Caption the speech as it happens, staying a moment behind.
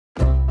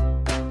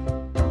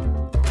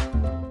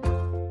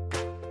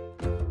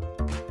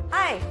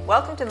Hi,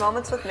 welcome to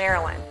Moments with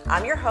Marilyn.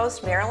 I'm your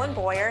host, Marilyn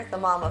Boyer, the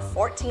mom of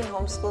 14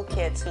 homeschool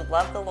kids who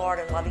love the Lord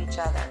and love each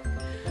other.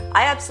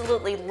 I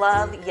absolutely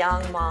love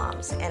young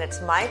moms, and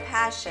it's my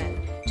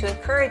passion to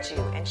encourage you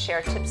and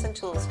share tips and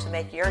tools to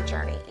make your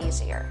journey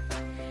easier.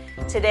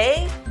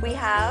 Today, we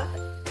have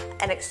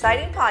an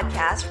exciting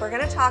podcast. We're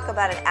going to talk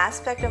about an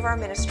aspect of our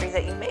ministry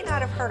that you may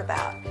not have heard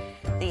about,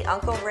 the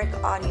Uncle Rick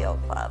Audio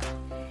Club.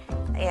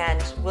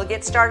 And we'll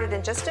get started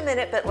in just a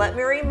minute, but let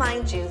me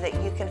remind you that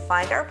you can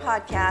find our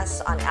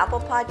podcasts on Apple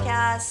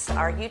Podcasts,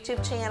 our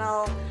YouTube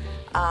channel,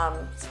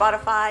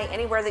 Spotify,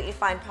 anywhere that you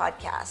find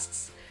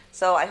podcasts.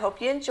 So I hope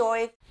you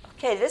enjoy.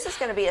 Okay, this is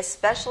going to be a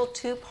special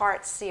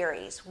two-part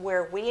series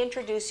where we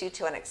introduce you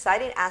to an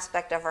exciting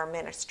aspect of our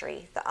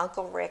ministry, the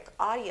Uncle Rick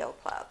Audio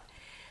Club.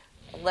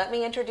 Let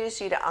me introduce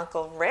you to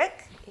Uncle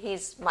Rick.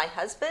 He's my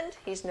husband.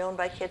 He's known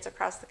by kids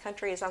across the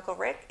country as Uncle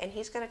Rick, and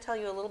he's going to tell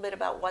you a little bit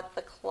about what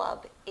the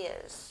club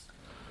is.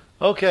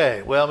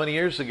 Okay, well, many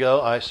years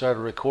ago, I started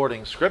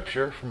recording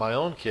scripture for my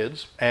own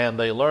kids, and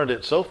they learned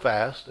it so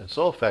fast and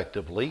so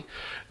effectively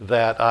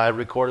that I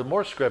recorded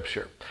more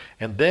scripture.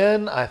 And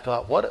then I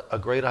thought, what a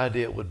great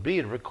idea it would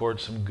be to record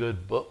some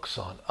good books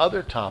on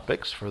other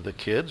topics for the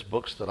kids,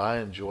 books that I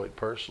enjoyed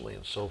personally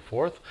and so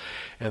forth.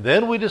 And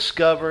then we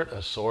discovered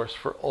a source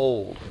for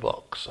old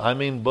books. I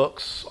mean,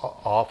 books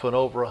often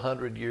over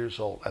 100 years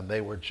old, and they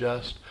were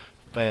just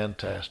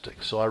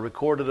fantastic. So I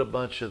recorded a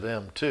bunch of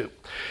them too.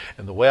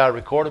 And the way I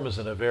record them is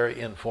in a very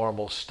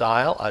informal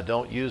style. I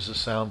don't use a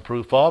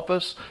soundproof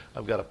office.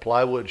 I've got a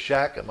plywood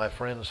shack at my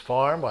friend's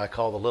farm I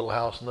call the Little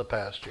House in the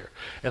Pasture.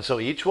 And so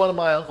each one of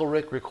my Uncle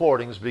Rick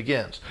recordings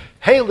begins,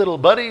 "Hey little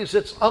buddies,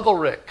 it's Uncle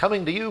Rick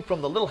coming to you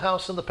from the Little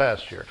House in the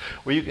Pasture,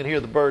 where you can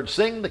hear the birds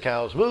sing, the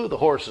cows moo, the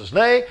horses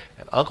neigh,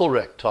 and Uncle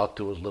Rick talk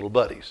to his little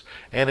buddies."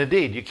 And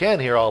indeed, you can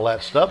hear all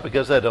that stuff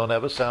because I don't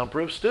have a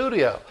soundproof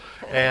studio.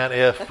 And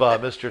if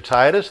Mr.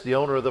 Titus, the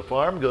owner of the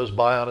farm, goes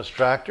by on his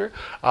tractor,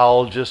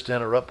 I'll just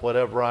interrupt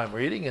whatever I'm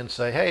reading and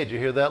say, "Hey, did you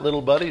hear that,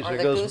 little buddies?" Or there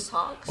the goes, goose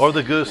honks. Or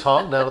the goose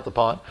honk down at the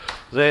pond.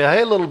 Say,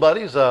 "Hey, little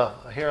buddies, I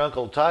hear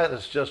Uncle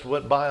Titus just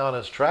went by on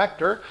his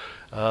tractor.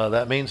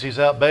 That means he's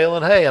out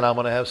baling hay, and I'm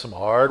going to have some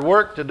hard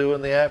work to do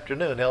in the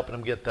afternoon, helping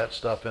him get that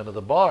stuff into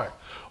the barn."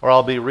 Or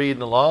I'll be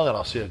reading along, and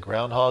I'll see a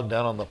groundhog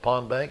down on the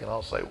pond bank, and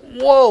I'll say,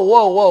 "Whoa,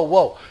 whoa, whoa,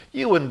 whoa.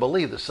 You wouldn't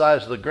believe the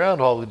size of the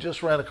groundhog that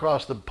just ran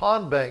across the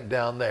pond bank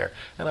down there."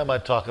 And I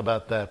might talk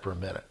about that for a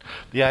minute.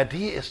 The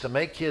idea is to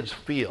make kids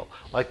feel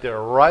like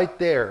they're right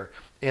there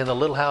in the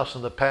Little House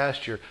in the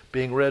Pasture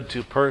being read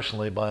to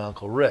personally by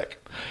Uncle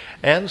Rick.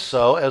 And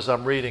so as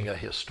I'm reading a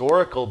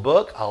historical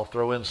book, I'll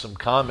throw in some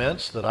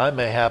comments that I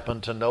may happen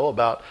to know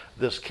about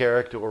this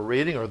character we're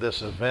reading or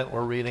this event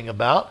we're reading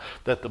about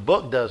that the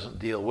book doesn't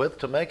deal with,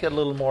 to make it a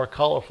little more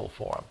colorful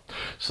for them.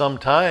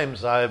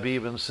 Sometimes I've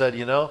even said,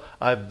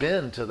 I've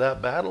been to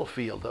that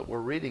battlefield that we're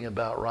reading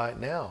about right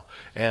now,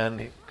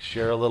 and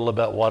share a little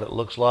about what it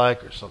looks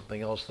like or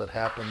something else that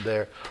happened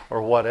there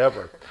or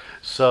whatever.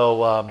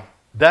 So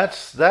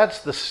that's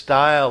the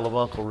style of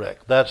Uncle Rick.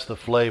 That's the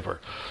flavor.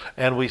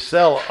 And we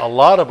sell a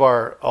lot of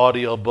our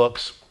audio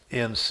books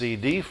in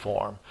CD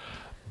form,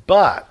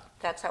 but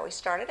That's how we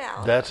started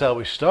out. that's how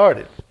we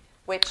started.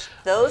 Which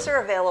those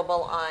are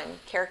available on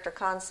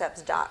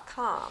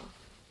characterconcepts.com.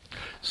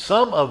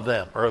 Some of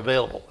them are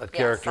available at Yeah,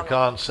 Character some of them.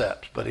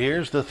 Concepts, but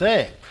here's the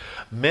thing.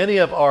 Many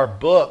of our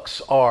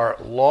books are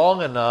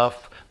long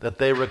enough that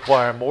they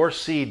require more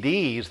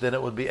CDs than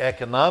it would be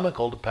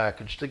economical to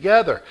package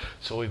together.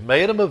 So we've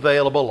made them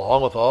available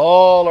along with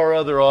all our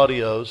other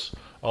audios,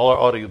 all our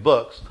audio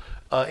books,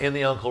 in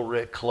the Uncle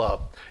Rick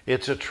Club.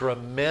 It's a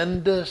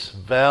tremendous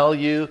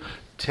value.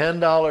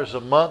 $10 a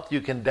month.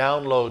 You can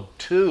download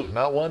 2,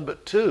 not 1,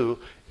 but 2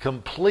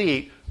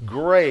 complete,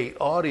 great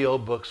audio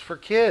books for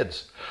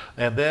kids.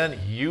 And then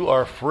you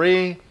are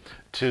free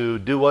to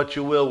do what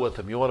you will with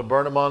them. You want to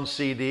burn them on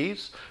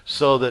CDs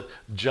so that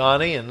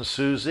Johnny and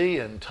Susie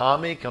and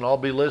Tommy can all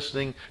be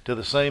listening to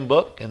the same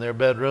book in their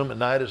bedroom at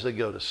night as they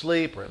go to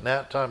sleep or at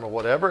nap time or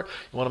whatever.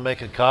 You want to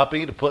make a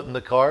copy to put in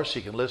the car so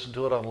you can listen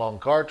to it on long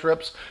car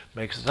trips.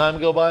 Makes the time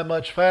go by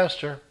much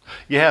faster.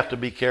 You have to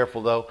be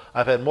careful, though.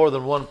 I've had more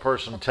than one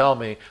person tell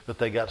me that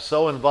they got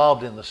so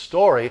involved in the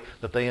story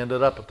that they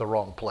ended up at the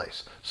wrong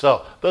place.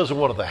 So those are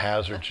one of the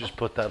hazards. Just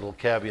put that little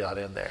caveat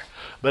in there.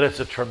 But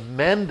it's a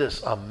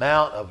tremendous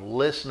amount of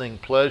listening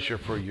pleasure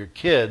for your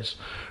kids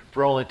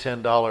for only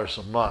 $10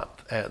 a month.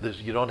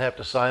 You don't have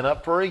to sign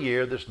up for a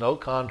year. There's no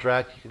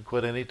contract. You can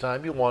quit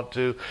anytime you want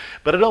to.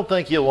 But I don't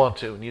think you'll want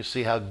to. And you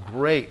see how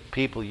great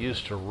people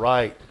used to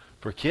write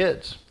for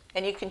kids.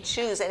 And you can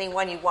choose any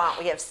one you want.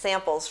 We have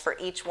samples for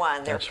each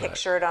one. They're That's right.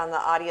 pictured on the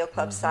Audio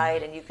Club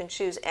site, and you can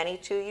choose any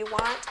 2 you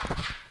want.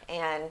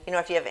 And,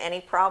 if you have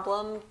any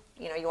problem,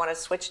 you want to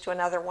switch to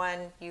another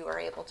one, you are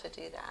able to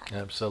do that.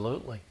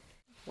 Absolutely.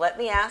 Let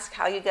me ask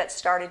how you got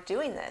started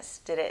doing this.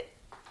 Did it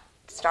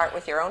start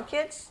with your own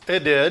kids?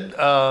 It did.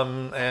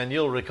 And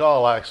you'll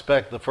recall, I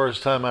expect, the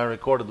first time I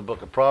recorded the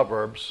book of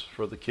Proverbs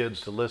for the kids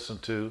to listen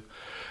to.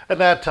 at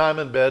nap time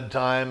and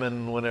bedtime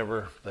and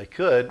whenever they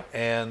could.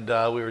 And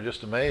we were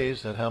just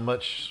amazed at how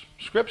much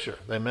scripture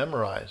they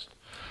memorized.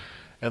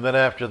 And then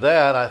after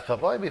that, I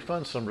thought, well, it'd be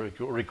fun to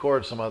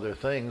record some other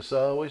things.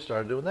 So we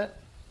started doing that.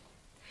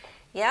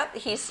 Yep,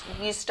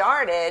 you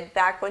started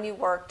back when you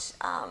worked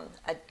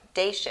a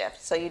day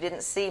shift, so you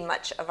didn't see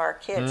much of our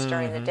kids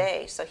during the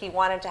day. So he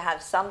wanted to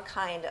have some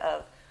kind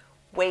of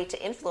way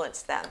to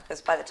influence them,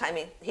 because by the time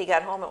he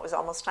got home, it was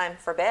almost time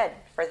for bed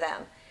for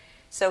them.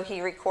 So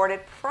he recorded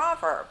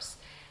Proverbs.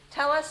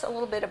 Tell us a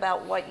little bit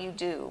about what you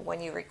do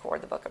when you record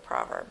the book of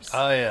Proverbs.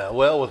 Oh, yeah.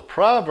 Well, with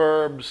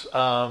Proverbs, it's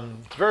a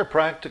very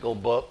practical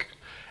book,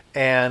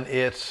 and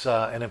it's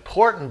an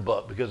important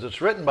book because it's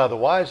written by the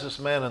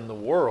wisest man in the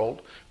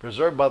world,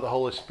 preserved by the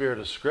Holy Spirit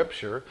of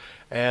Scripture,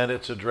 and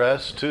it's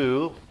addressed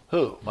to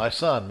who? My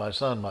son, my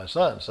son, my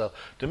son. So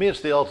to me, it's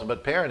the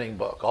ultimate parenting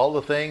book. All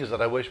the things that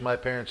I wish my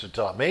parents had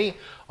taught me,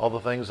 all the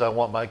things I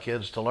want my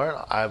kids to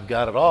learn, I've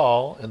got it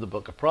all in the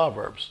book of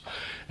Proverbs.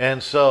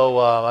 And so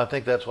I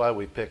think that's why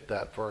we picked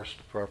that first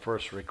for our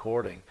first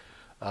recording.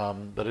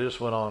 But it just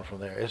went on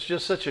from there. It's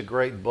just such a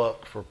great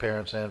book for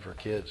parents and for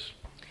kids.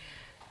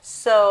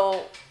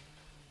 So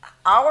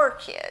our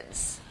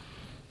kids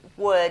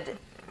would...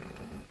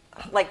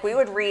 we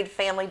would read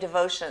family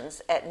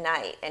devotions at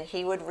night, and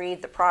he would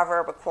read the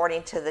proverb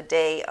according to the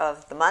day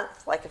of the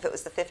month. Like if it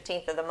was the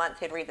 15th of the month,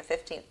 he'd read the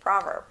 15th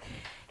proverb.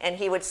 And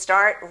he would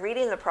start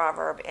reading the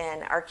proverb,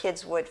 and our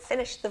kids would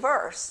finish the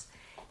verse.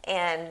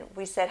 And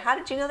we said, how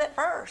did you know that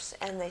verse?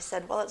 And they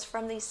said, well, it's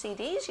from these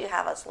CDs you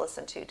have us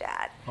listen to,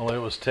 Dad. Oh, it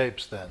was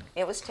tapes then.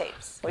 It was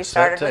tapes. We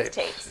started with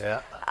tapes.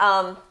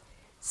 Yeah.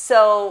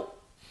 So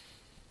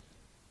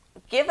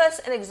give us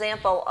an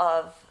example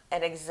of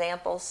an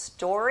example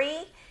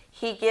story.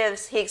 He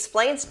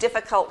explains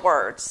difficult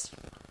words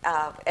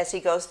as he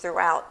goes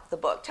throughout the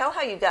book. Tell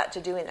how you got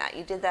to doing that.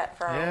 You did that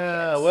for our own kids.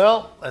 Yeah,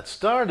 well, it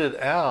started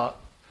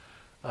out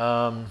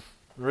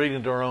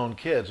reading to our own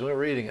kids. We were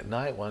reading at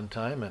night one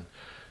time, and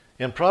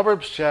in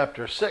Proverbs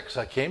chapter 6,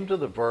 I came to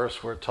the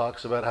verse where it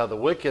talks about how the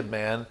wicked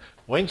man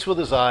winks with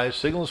his eyes,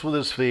 signals with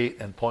his feet,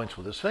 and points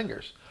with his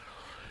fingers.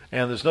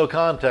 And there's no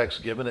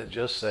context given. It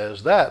just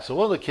says that. So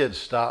one of the kids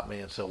stopped me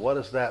and said, what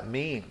does that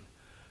mean?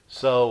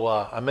 So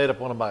I made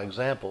up one of my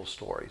example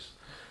stories.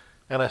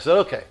 And I said,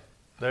 okay,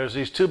 there's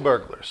these two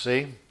burglars,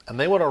 see? And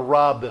they want to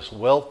rob this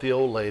wealthy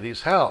old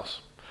lady's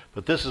house.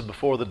 But this is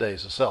before the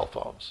days of cell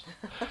phones.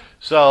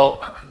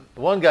 So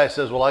one guy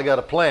says, well, I got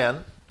a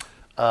plan.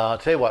 I'll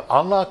tell you what,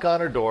 I'll knock on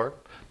her door,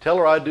 tell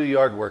her I do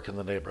yard work in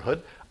the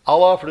neighborhood.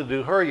 I'll offer to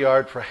do her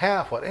yard for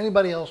half what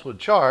anybody else would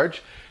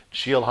charge.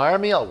 She'll hire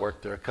me. I'll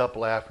work there a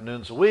couple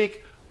afternoons a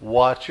week.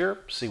 Watch her,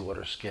 see what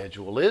her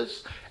schedule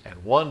is,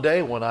 and one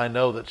day when I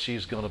know that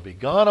she's going to be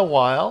gone a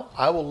while,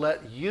 I will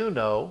let you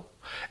know,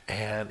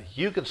 and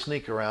you can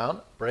sneak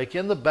around, break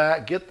in the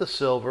back, get the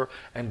silver,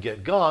 and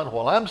get gone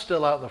while I'm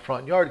still out in the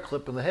front yard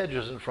clipping the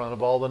hedges in front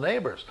of all the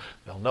neighbors.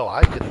 They'll know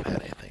I couldn't have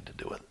had anything to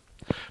do with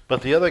it.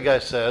 But the other guy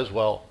says,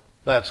 well,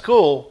 that's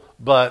cool,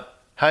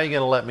 but how are you going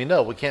to let me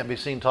know? We can't be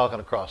seen talking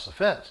across the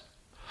fence.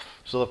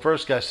 So the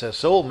first guy says,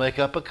 so we'll make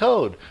up a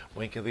code.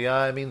 Wink of the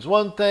eye means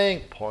one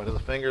thing, point of the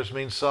fingers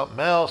means something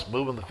else,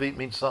 moving the feet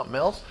means something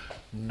else.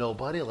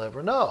 Nobody will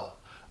ever know.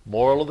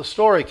 Moral of the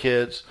story,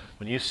 kids,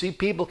 when you see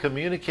people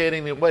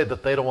communicating in a way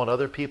that they don't want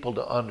other people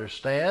to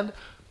understand,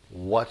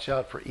 watch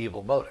out for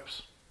evil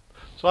motives.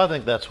 So I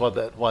think that's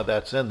why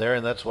that's in there,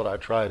 and that's what I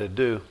try to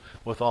do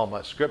with all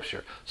my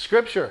scripture.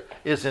 Scripture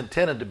is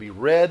intended to be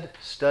read,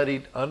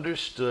 studied,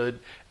 understood,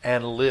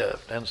 and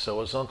lived. And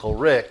so as Uncle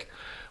Rick,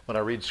 when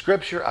I read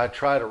scripture, I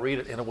try to read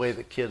it in a way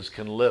that kids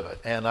can live it.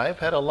 And I've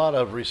had a lot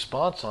of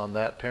response on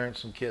that.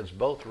 Parents and kids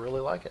both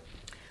really like it.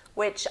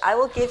 Which I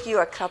will give you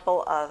a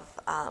couple of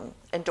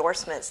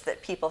endorsements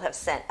that people have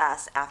sent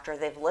us after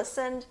their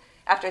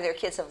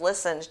kids have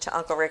listened to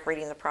Uncle Rick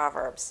reading the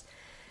Proverbs.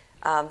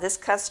 This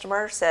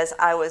customer says,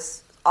 I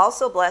was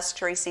also blessed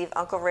to receive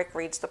Uncle Rick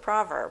reads the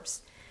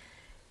Proverbs.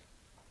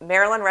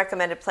 Marilyn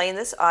recommended playing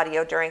this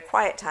audio during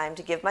quiet time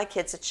to give my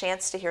kids a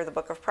chance to hear the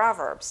book of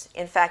Proverbs.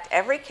 In fact,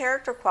 every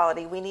character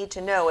quality we need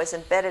to know is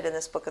embedded in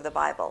this book of the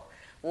Bible.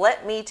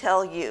 Let me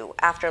tell you,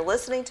 after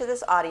listening to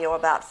this audio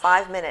about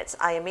 5 minutes,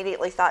 I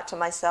immediately thought to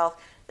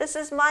myself, this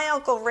is my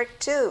Uncle Rick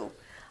too.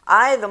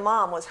 I, the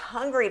mom, was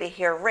hungry to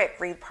hear Rick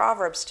read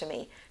Proverbs to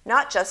me,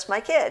 not just my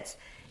kids.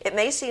 It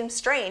may seem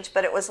strange,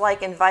 but it was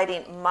like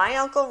inviting my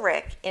Uncle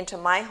Rick into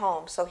my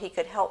home so he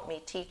could help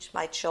me teach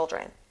my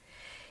children.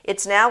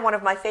 It's now one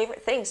of my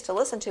favorite things to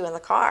listen to in the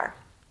car.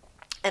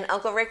 And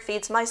Uncle Rick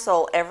feeds my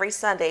soul every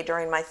Sunday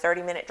during my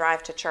 30-minute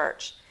drive to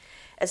church.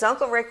 As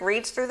Uncle Rick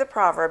reads through the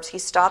Proverbs, he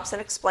stops and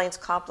explains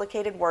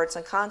complicated words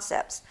and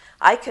concepts.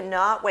 I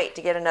cannot wait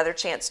to get another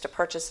chance to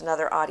purchase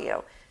another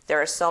audio. There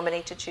are so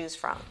many to choose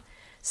from.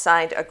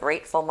 Signed, a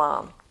grateful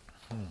mom.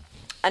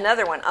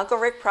 Another one, Uncle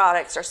Rick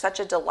products are such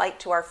a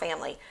delight to our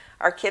family.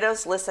 Our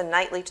kiddos listen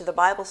nightly to the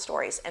Bible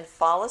stories and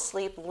fall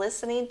asleep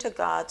listening to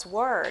God's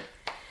Word.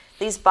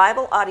 These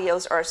Bible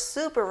audios are a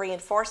super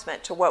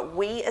reinforcement to what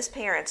we as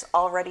parents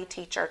already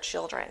teach our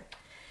children.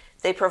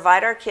 They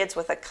provide our kids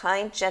with a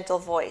kind, gentle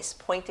voice,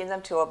 pointing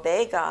them to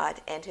obey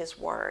God and His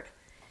Word.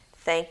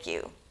 Thank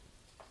you.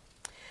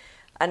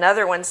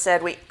 Another one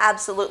said, we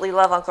absolutely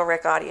love Uncle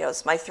Rick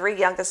audios. My 3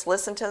 youngest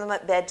listen to them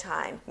at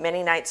bedtime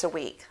many nights a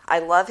week. I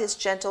love his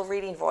gentle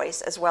reading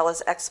voice as well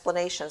as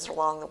explanations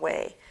along the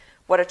way.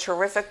 What a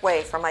terrific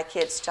way for my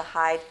kids to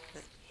hide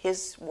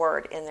His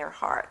Word in their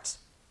hearts.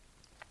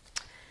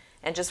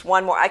 And just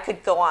one more. I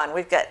could go on.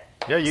 We've got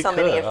many of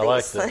these. I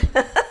like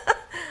that.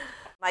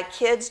 My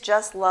kids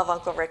just love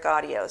Uncle Rick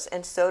audios,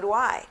 and so do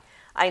I.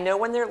 I know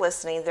when they're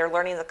listening, they're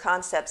learning the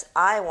concepts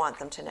I want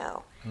them to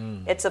know.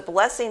 It's a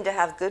blessing to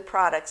have good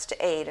products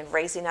to aid in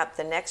raising up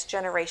the next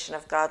generation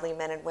of godly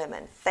men and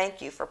women. Thank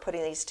you for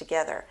putting these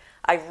together.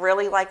 I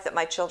really like that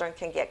my children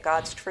can get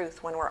God's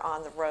truth when we're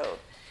on the road.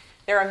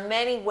 There are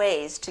many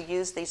ways to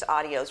use these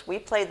audios. We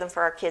played them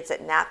for our kids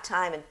at nap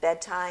time and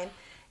bedtime,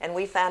 and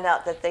we found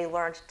out that they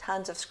learned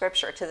tons of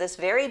scripture. To this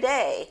very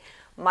day,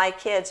 my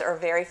kids are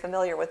very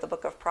familiar with the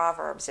book of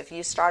Proverbs. If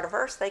you start a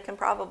verse, they can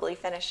probably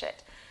finish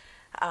it.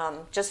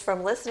 Just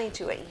from listening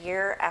to it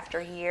year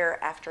after year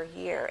after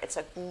year. It's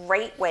a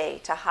great way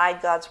to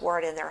hide God's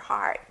Word in their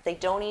heart. They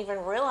don't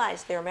even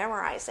realize they're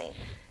memorizing.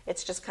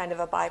 It's just kind of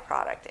a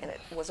byproduct, and it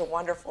was a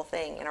wonderful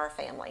thing in our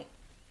family.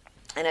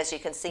 And as you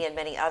can see in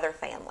many other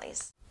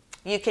families.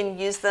 You can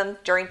use them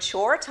during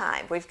chore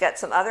time. We've got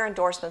some other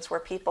endorsements where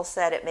people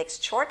said it makes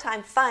chore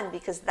time fun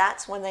because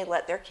that's when they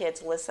let their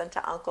kids listen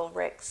to Uncle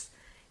Rick's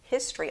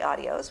history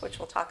audios, which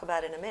we'll talk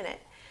about in a minute.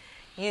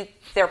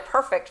 They're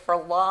perfect for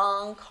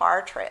long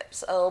car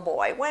trips. Oh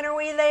boy, when are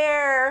we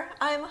there?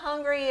 I'm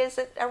hungry.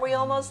 Are we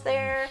almost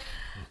there?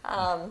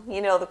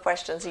 You know the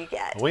questions you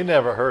get. We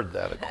never heard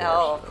that, of course.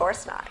 Oh, of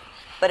course not.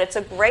 But it's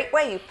a great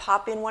way. You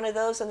pop in one of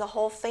those and the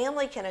whole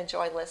family can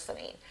enjoy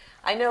listening.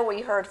 I know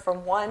we heard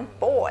from one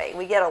boy.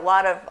 We get a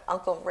lot of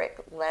Uncle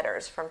Rick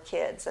letters from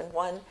kids, and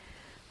one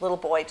little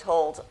boy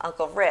told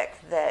Uncle Rick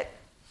that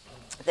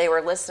they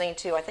were listening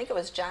to, I think it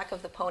was Jack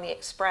of the Pony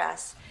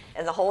Express,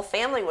 and the whole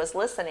family was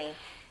listening.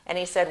 And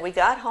he said, we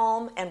got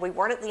home and we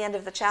weren't at the end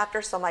of the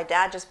chapter, so my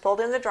dad just pulled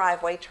in the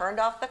driveway, turned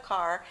off the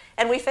car,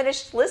 and we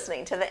finished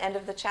listening to the end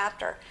of the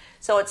chapter.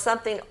 So it's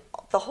something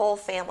the whole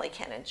family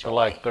can enjoy. For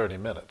like 30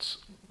 minutes.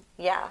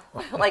 Yeah,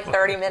 like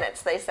 30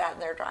 minutes they sat in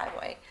their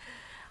driveway.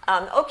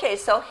 Okay,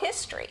 so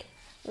history.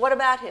 What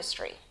about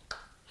history?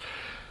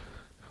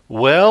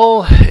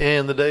 Well,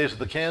 in the days of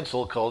the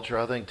cancel culture,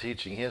 I think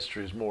teaching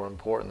history is more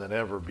important than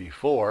ever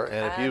before.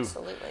 And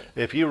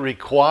if you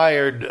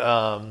required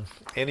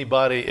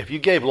if you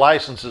gave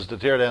licenses to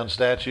tear down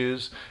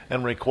statues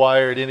and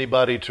required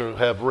anybody to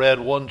have read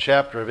one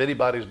chapter of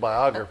anybody's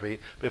biography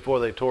before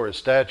they tore a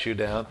statue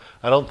down,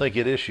 I don't think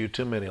you'd issue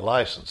too many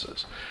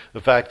licenses.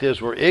 The fact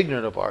is, we're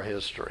ignorant of our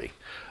history.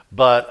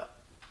 But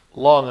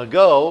long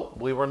ago,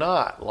 we were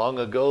not. Long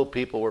ago,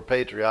 people were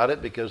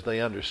patriotic because they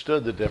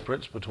understood the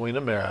difference between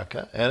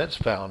America and its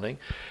founding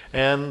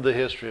and the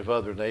history of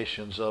other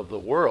nations of the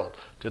world.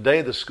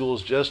 Today, the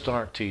schools just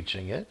aren't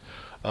teaching it.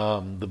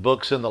 The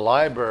books in the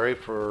library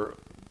for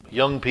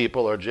young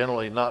people are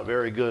generally not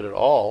very good at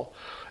all.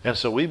 And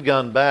so we've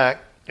gone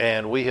back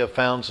and we have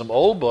found some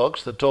old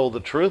books that told the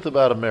truth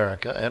about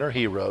America and her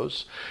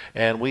heroes,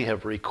 and we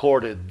have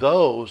recorded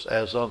those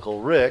as Uncle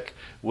Rick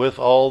with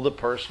all the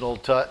personal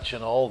touch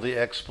and all the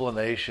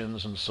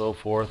explanations and so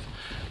forth.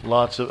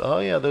 Lots of,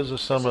 those are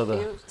some of the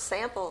few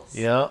samples.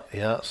 Yeah,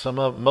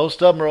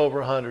 most of them are over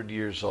 100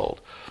 years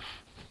old.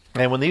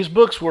 And when these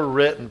books were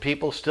written,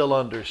 people still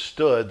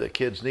understood that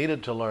kids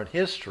needed to learn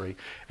history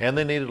and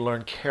they needed to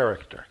learn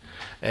character.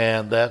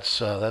 And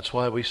that's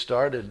why we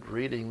started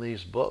reading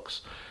these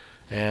books.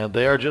 And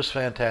they are just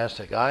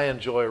fantastic. I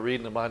enjoy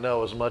reading them, I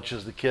know, as much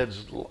as the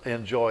kids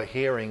enjoy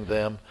hearing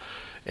them.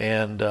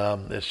 And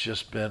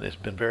it's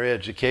been very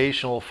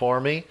educational for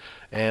me.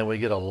 And we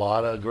get a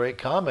lot of great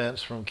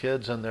comments from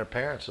kids and their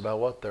parents about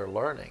what they're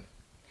learning.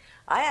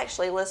 I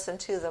actually listen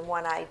to them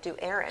when I do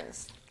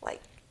errands.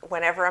 Like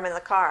whenever I'm in the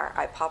car,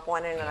 I pop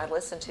one in and I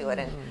listen to it.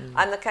 And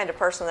I'm the kind of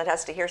person that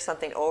has to hear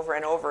something over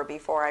and over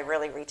before I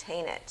really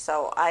retain it.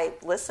 So I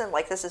listen,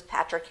 like this is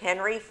Patrick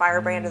Henry,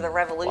 Firebrand of the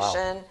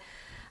Revolution. Wow.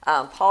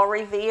 Paul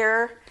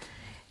Revere,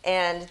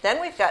 and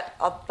then we've got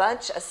a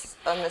bunch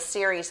on the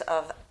series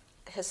of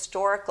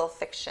historical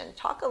fiction.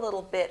 Talk a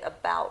little bit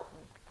about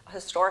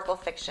historical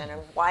fiction and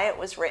why it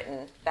was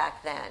written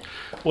back then.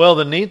 Well,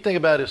 the neat thing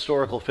about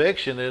historical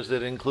fiction is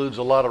that it includes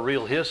a lot of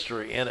real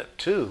history in it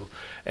too,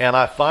 and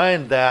I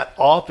find that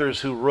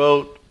authors who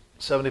wrote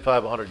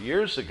 75, 100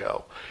 years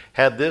ago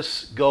had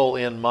this goal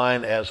in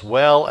mind as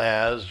well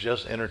as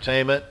just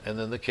entertainment and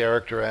then the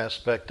character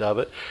aspect of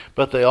it.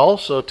 But they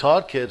also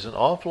taught kids an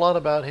awful lot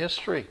about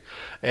history.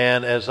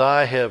 And as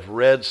I have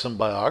read some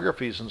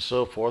biographies and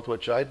so forth,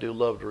 which I do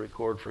love to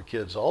record for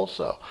kids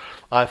also,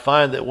 I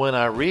find that when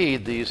I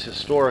read these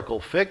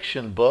historical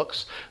fiction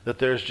books, that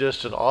there's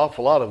just an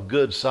awful lot of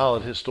good,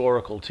 solid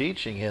historical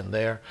teaching in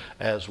there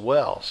as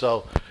well.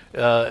 So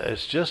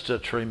it's just a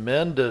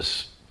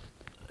tremendous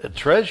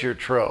treasure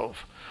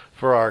trove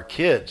for our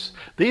kids.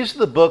 These are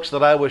the books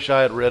that I wish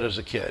I had read as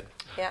a kid.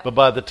 Yeah. But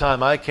by the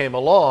time I came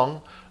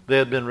along, they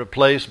had been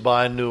replaced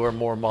by newer,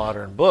 more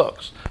modern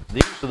books.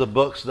 These are the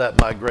books that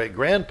my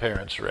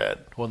great-grandparents read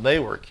when they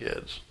were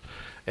kids.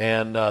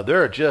 And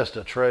they're just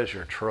a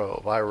treasure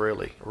trove. I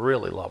really,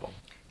 really love them.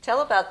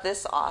 Tell about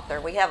this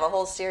author. We have a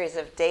whole series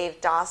of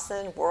Dave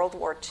Dawson, World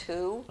War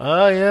II.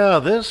 Oh, yeah,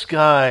 this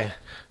guy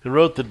who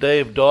wrote the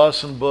Dave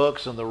Dawson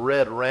books and the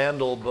Red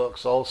Randall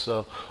books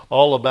also,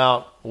 all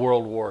about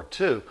World War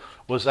II,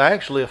 was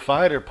actually a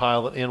fighter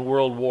pilot in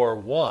World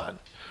War I.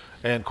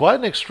 And quite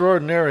an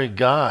extraordinary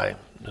guy.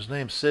 His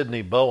name's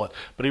Sidney Bowen.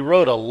 But he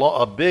wrote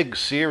a big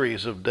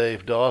series of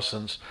Dave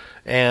Dawson's,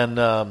 and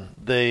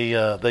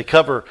they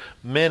cover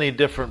many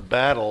different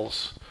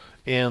battles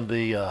in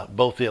the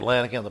both the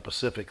Atlantic and the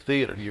Pacific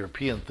theater,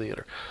 European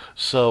theater.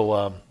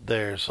 So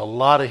there's a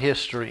lot of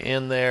history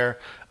in there,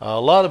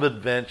 a lot of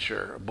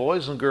adventure.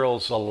 Boys and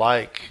girls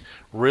alike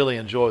really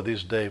enjoy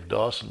these Dave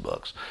Dawson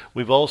books.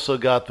 We've also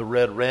got the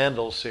Red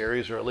Randall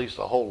series, or at least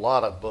a whole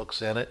lot of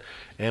books in it,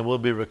 and we'll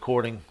be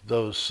recording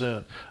those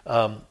soon.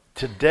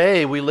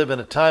 Today, we live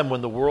in a time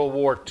when the World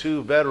War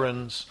II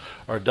veterans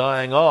are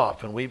dying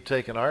off, and we've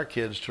taken our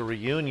kids to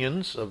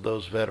reunions of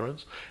those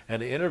veterans and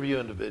to interview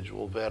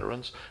individual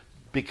veterans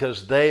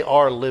because they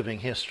are living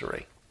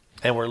history,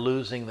 and we're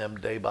losing them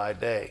day by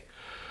day.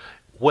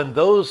 When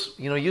those,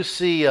 you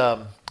see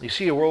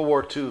your World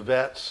War II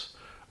vets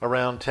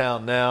around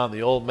town now, and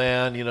the old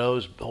man,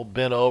 is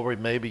bent over, he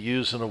may be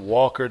using a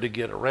walker to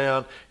get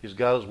around. He's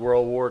got his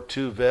World War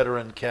II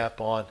veteran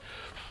cap on.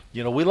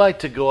 We like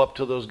to go up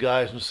to those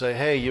guys and say,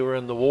 hey, you were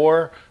in the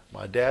war.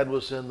 My dad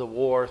was in the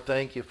war.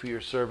 Thank you for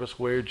your service.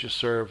 Where'd you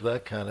serve?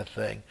 That kind of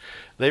thing.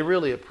 They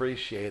really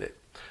appreciate it.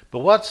 But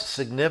what's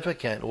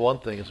significant, one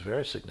thing is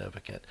very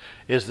significant,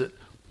 is that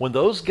when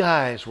those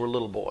guys were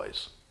little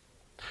boys,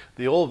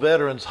 the old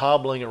veterans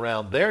hobbling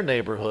around their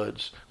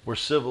neighborhoods were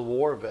Civil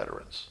War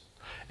veterans.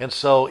 And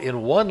so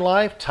in one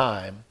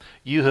lifetime,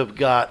 you have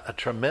got a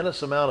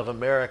tremendous amount of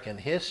American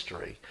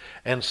history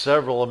and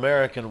several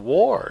American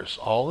wars,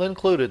 all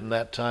included in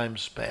that time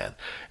span.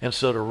 And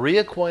so to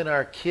reacquaint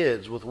our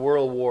kids with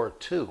World War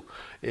II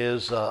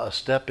is a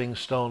stepping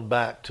stone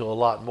back to a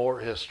lot more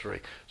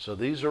history. So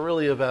these are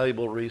really a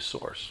valuable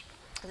resource.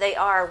 They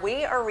are.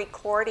 We are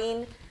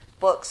recording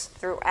books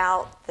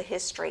throughout the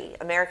history,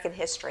 American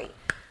history.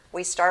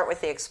 We start with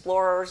the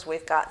explorers.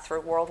 We've got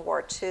through World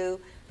War II.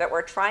 But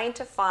we're trying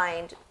to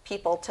find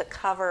people to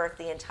cover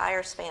the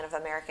entire span of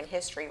American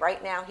history.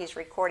 Right now, he's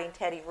recording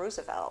Teddy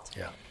Roosevelt.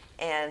 Yeah.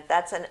 And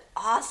that's an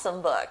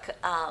awesome book.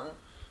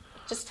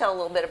 Just tell a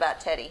little bit about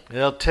Teddy.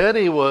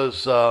 Teddy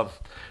was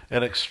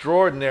an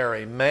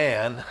extraordinary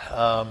man.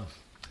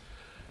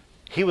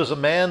 He was a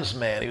man's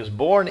man. He was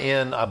born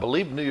in, I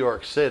believe, New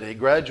York City,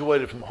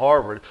 graduated from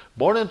Harvard,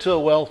 born into a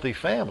wealthy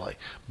family.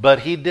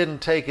 But he didn't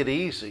take it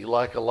easy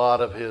like a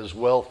lot of his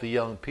wealthy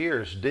young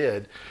peers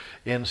did.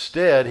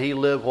 Instead, he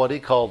lived what he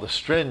called the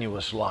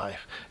strenuous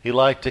life. He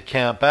liked to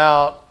camp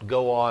out,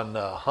 go on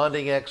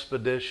hunting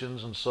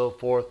expeditions and so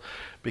forth,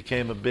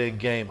 became a big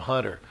game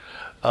hunter.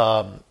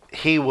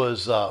 He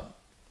was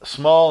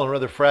small and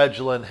rather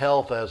fragile in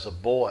health as a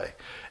boy,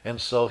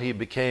 and so he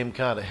became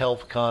kind of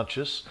health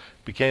conscious,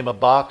 became a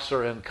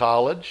boxer in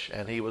college,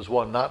 and he was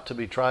one not to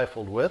be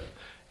trifled with.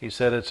 He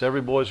said it's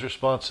every boy's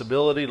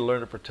responsibility to learn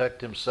to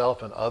protect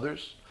himself and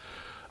others.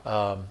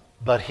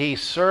 But he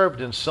served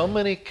in so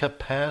many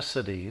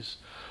capacities.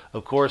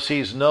 Of course,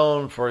 he's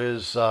known for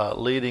his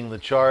leading the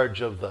charge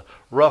of the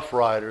Rough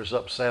Riders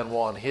up San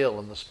Juan Hill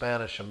in the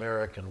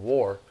Spanish-American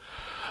War.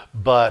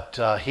 But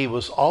he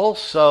was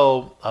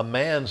also a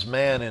man's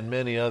man in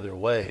many other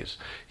ways.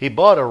 He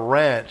bought a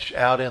ranch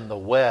out in the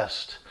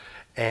West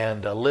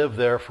and lived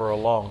there for a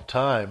long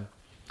time.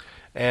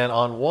 And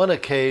on one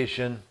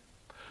occasion,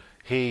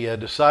 he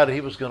decided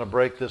he was going to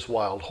break this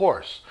wild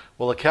horse.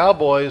 Well, the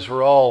cowboys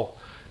were all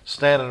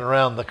standing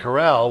around the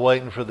corral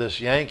waiting for this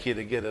Yankee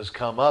to get his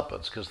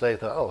comeuppance because they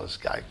thought, oh, this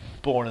guy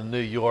born in New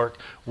York,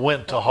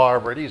 went to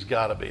Harvard, he's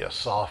got to be a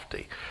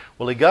softy.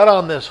 Well, he got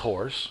on this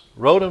horse,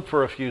 rode him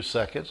for a few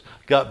seconds,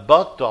 got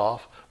bucked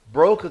off,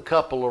 broke a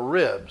couple of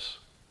ribs,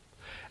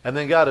 and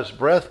then got his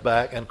breath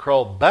back and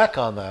crawled back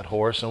on that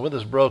horse, and with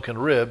his broken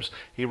ribs,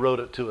 he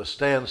rode it to a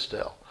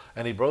standstill,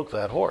 and he broke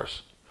that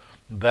horse.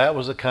 That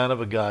was the kind of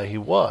a guy he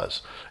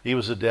was. He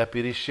was a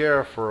deputy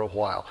sheriff for a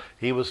while.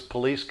 He was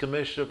police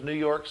commissioner of New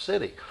York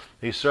City.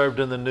 He served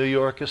in the New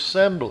York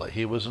Assembly.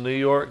 He was a New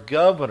York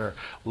governor.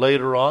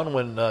 Later on,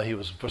 when he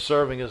was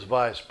serving as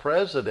vice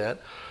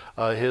president,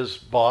 his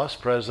boss,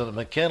 President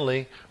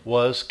McKinley,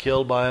 was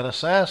killed by an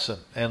assassin,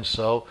 and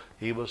so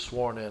he was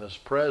sworn in as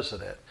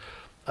president.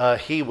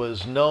 He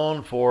was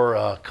known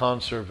for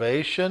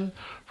conservation,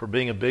 for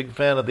being a big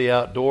fan of the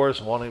outdoors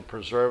and wanting to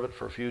preserve it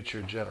for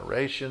future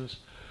generations.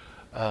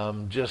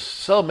 Just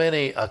so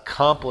many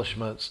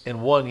accomplishments in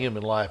one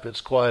human life.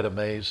 It's quite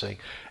amazing.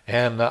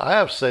 And I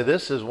have to say,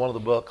 this is one of the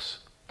books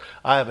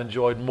I have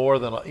enjoyed more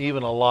than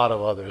even a lot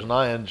of others, and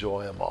I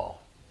enjoy them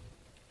all.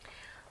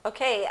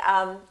 Okay,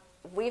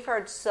 we've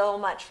heard so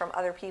much from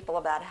other people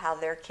about how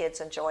their kids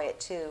enjoy it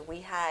too.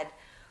 We had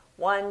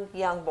one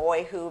young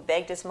boy who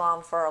begged his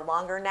mom for a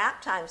longer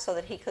nap time so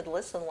that he could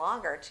listen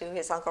longer to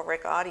his Uncle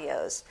Rick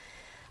audios.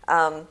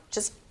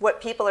 Just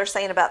what people are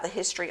saying about the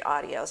history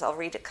audios. I'll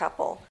read a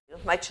couple.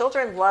 My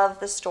children love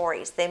the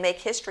stories. They make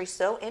history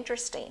so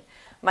interesting.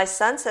 My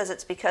son says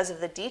it's because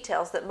of the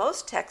details that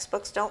most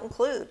textbooks don't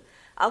include.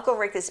 Uncle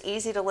Rick is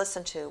easy to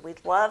listen to. We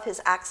love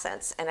his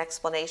accents and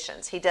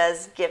explanations. He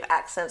does give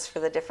accents for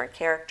the different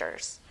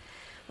characters.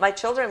 My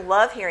children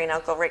love hearing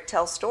Uncle Rick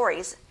tell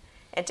stories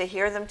and to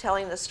hear them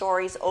telling the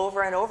stories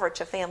over and over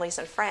to families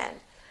and friends.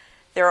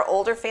 There are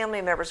older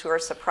family members who are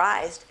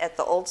surprised at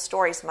the old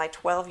stories my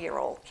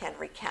 12-year-old can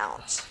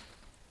recount.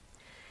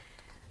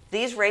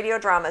 These radio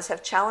dramas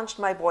have challenged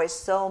my boys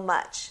so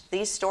much.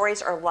 These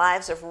stories are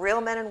lives of real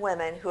men and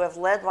women who have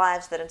led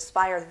lives that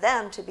inspire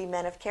them to be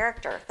men of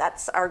character.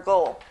 That's our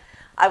goal.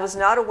 I was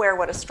not aware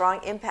what a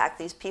strong impact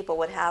these people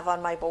would have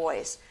on my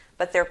boys,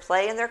 but their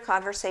play and their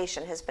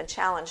conversation has been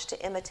challenged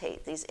to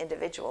imitate these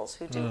individuals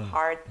who do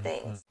hard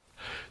things.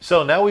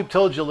 So now we've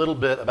told you a little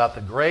bit about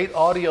the great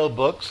audio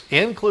books,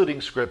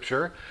 including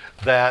scripture,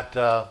 that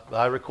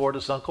I record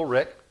as Uncle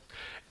Rick.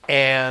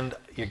 And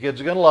your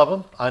kids are going to love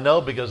them. I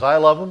know, because I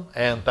love them,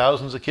 and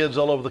thousands of kids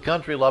all over the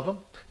country love them,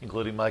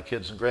 including my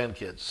kids and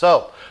grandkids.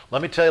 So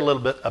let me tell you a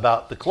little bit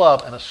about the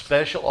club and a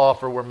special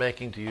offer we're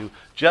making to you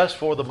just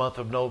for the month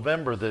of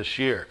November this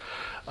year.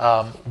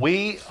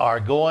 We are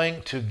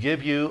going to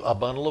give you a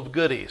bundle of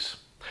goodies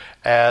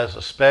as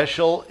a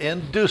special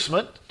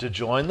inducement to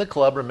join the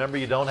club. Remember,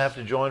 you don't have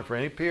to join for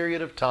any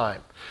period of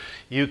time.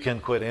 You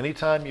can quit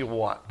anytime you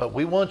want, but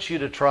we want you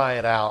to try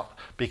it out,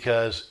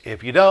 because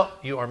if you don't,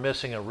 you are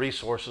missing a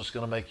resource that's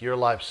going to make your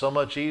life so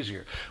much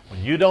easier.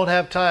 When you don't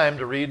have time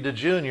to read to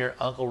Junior,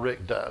 Uncle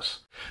Rick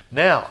does.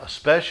 Now, a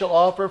special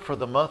offer for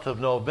the month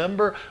of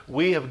November.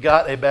 We have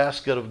got a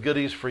basket of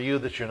goodies for you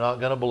that you're not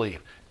going to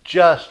believe,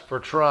 just for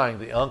trying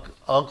the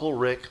Uncle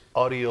Rick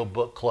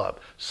Audiobook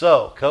Club.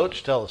 So,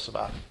 Coach, tell us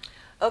about it.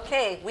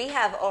 Okay, we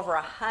have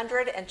over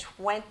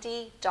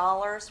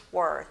 $120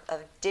 worth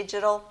of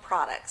digital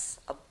products,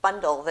 a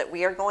bundle that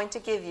we are going to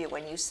give you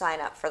when you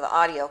sign up for the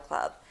Audio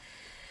Club.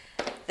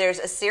 There's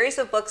a series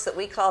of books that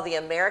we call the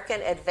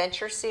American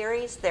Adventure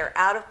Series. They're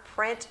out of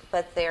print,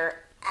 but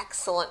they're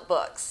excellent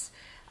books.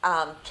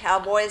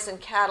 Cowboys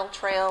and Cattle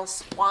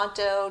Trails,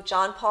 Squanto,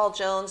 John Paul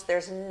Jones.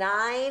 There's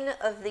 9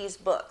 of these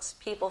books,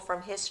 people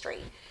from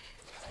history.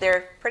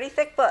 They're pretty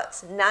thick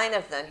books, 9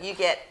 of them. You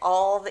get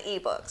all the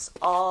ebooks,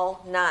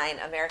 all 9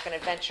 American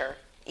Adventure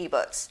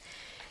ebooks.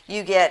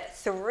 You get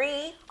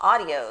 3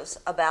 audios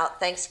about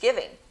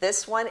Thanksgiving.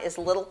 This one is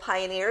Little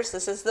Pioneers.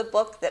 This is the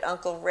book that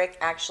Uncle Rick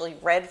actually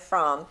read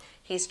from.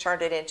 He's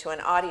turned it into an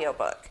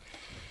audiobook.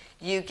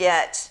 You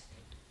get,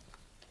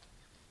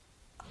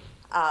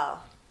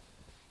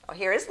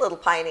 here is Little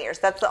Pioneers.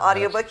 That's the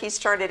audiobook he's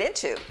turned it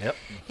into. Yep.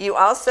 You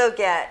also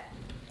get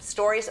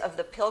Stories of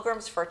the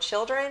Pilgrims for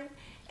Children,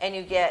 and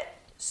you get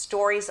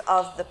Stories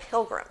of the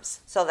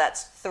Pilgrims. So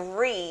that's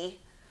 3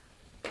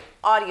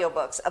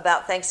 audiobooks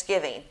about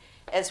Thanksgiving,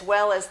 as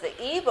well as the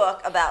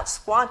ebook about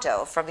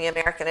Squanto from the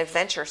American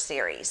Adventure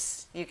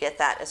Series. You get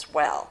that as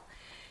well.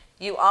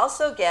 You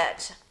also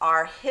get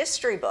our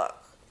history book,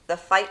 The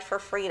Fight for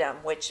Freedom,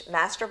 which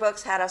Master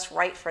Books had us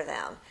write for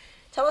them.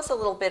 Tell us a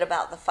little bit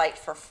about the Fight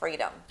for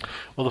Freedom.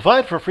 Well, the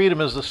Fight for Freedom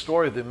is the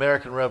story of the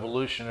American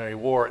Revolutionary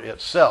War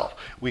itself.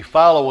 We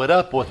follow it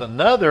up with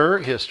another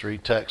history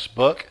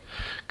textbook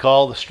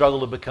called The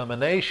Struggle to Become a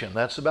Nation.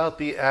 That's about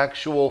the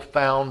actual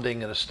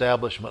founding and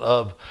establishment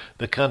of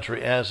the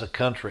country as a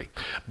country.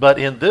 But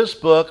in this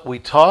book, we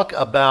talk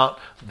about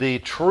the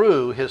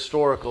true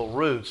historical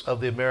roots of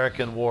the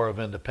American War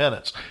of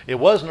Independence. It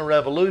wasn't a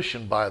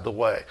revolution, by the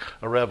way.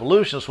 A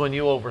revolution is when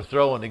you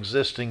overthrow an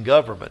existing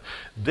government.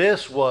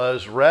 This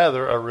was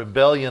rather a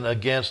rebellion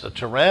against a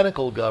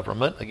tyrannical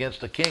government,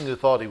 against a king who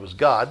thought he was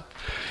God,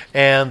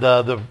 and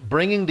the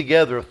bringing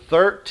together of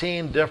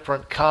 13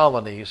 different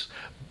colonies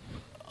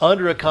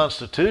under a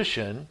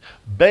constitution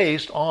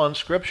based on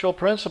scriptural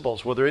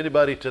principles, whether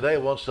anybody today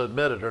wants to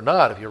admit it or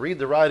not. If you read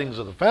the writings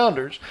of the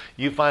founders,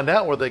 you find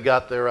out where they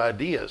got their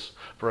ideas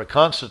for a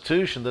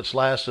constitution that's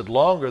lasted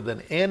longer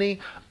than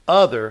any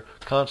other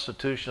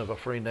constitution of a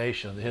free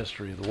nation in the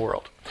history of the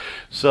world.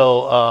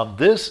 So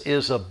this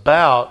is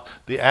about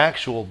the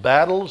actual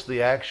battles,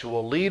 the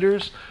actual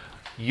leaders.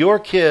 Your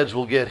kids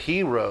will get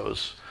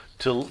heroes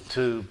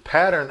to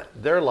pattern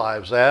their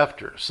lives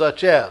after,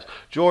 such as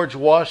George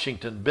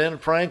Washington, Ben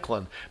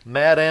Franklin,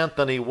 Mad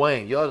Anthony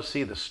Wayne. You ought to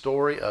see the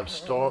story of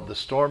the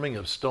storming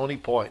of Stony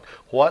Point.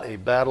 What a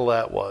battle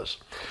that was.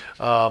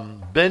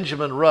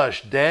 Benjamin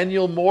Rush,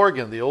 Daniel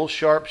Morgan, the old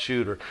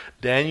sharpshooter,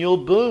 Daniel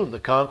Boone, the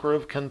conqueror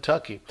of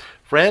Kentucky,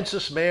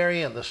 Francis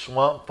Marion, the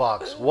Swamp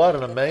Fox. What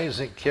an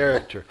amazing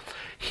character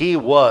he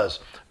was.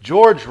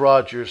 George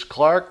Rogers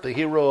Clark, the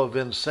hero of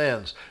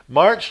Vincennes,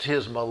 marched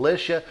his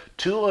militia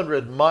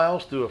 200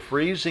 miles through a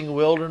freezing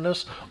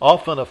wilderness,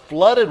 often a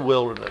flooded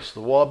wilderness,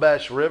 the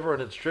Wabash River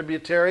and its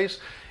tributaries.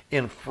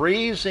 In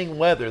freezing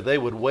weather, they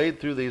would wade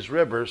through these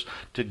rivers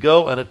to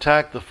go and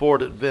attack the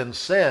fort at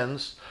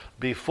Vincennes,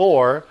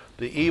 before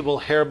the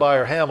evil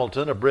Hairbuyer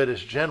Hamilton, a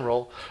British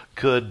general,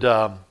 could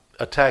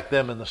attack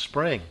them in the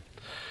spring.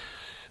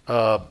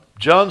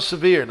 John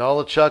Sevier,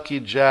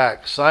 Nolichucky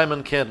Jack,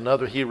 Simon Kent, and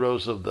other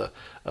heroes of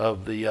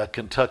the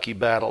Kentucky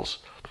battles.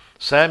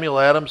 Samuel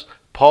Adams,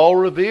 Paul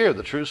Revere,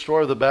 the true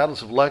story of the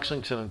battles of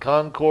Lexington and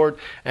Concord,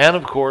 and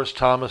of course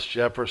Thomas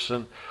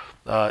Jefferson,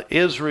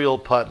 Israel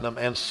Putnam,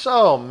 and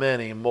so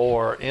many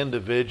more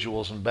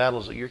individuals and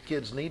battles that your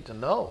kids need to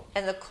know.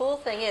 And the cool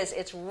thing is,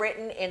 it's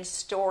written in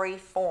story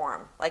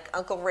form. Like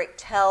Uncle Rick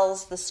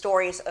tells the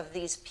stories of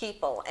these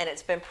people, and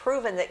it's been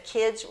proven that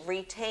kids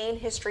retain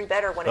history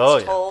better when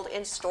it's told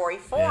in story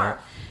form. Yeah.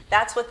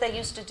 That's what they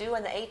used to do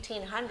in the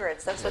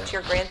 1800s. That's what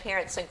your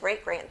grandparents and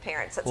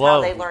great-grandparents, that's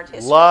how they learned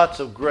history. Lots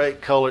of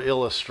great color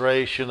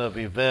illustration of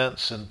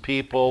events and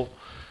people.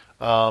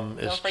 Don't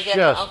forget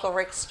the Uncle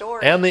Rick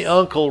stories. And the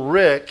Uncle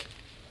Rick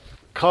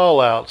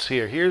call-outs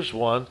here. Here's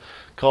one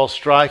called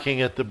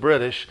Striking at the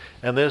British,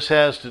 and this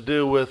has to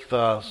do with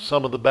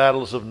some of the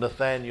battles of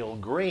Nathaniel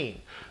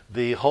Greene,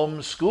 the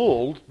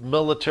homeschooled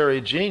military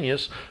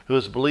genius who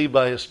is believed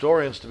by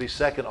historians to be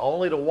second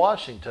only to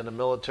Washington in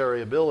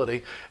military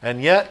ability,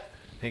 and yet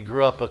he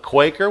grew up a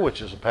Quaker,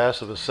 which is a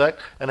pacifist sect,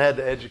 and had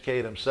to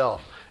educate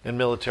himself in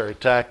military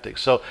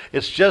tactics. So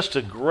it's just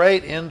a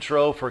great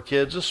intro for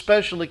kids,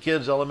 especially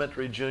kids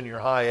elementary, junior,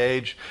 high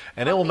age,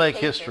 and it will make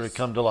history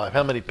come to life.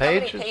 How many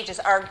pages? How many pages?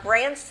 Our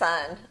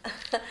grandson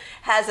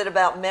has it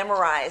about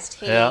memorized.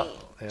 He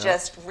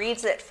just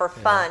reads it for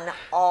fun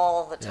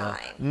all the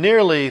time.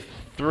 Nearly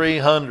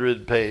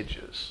 300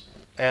 pages.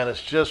 And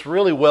it's just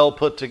really well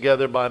put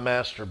together by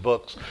Master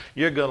Books.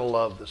 You're going to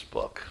love this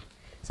book.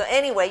 So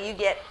anyway, you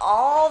get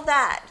all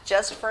that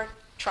just for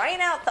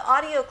trying out the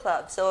Audio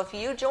Club. So if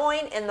you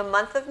join in the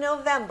month of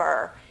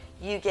November,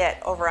 you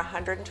get over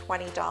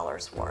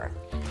 $120 worth.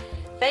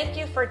 Thank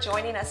you for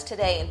joining us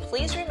today. And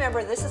please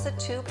remember, this is a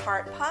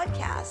 2-part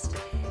podcast.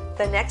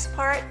 The next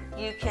part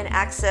you can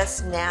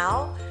access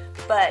now,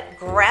 but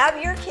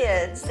grab your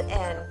kids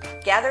and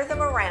gather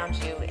them around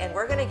you, and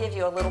we're going to give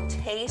you a little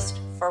taste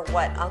for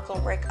what Uncle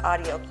Rick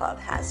Audio Club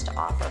has to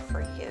offer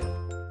for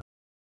you.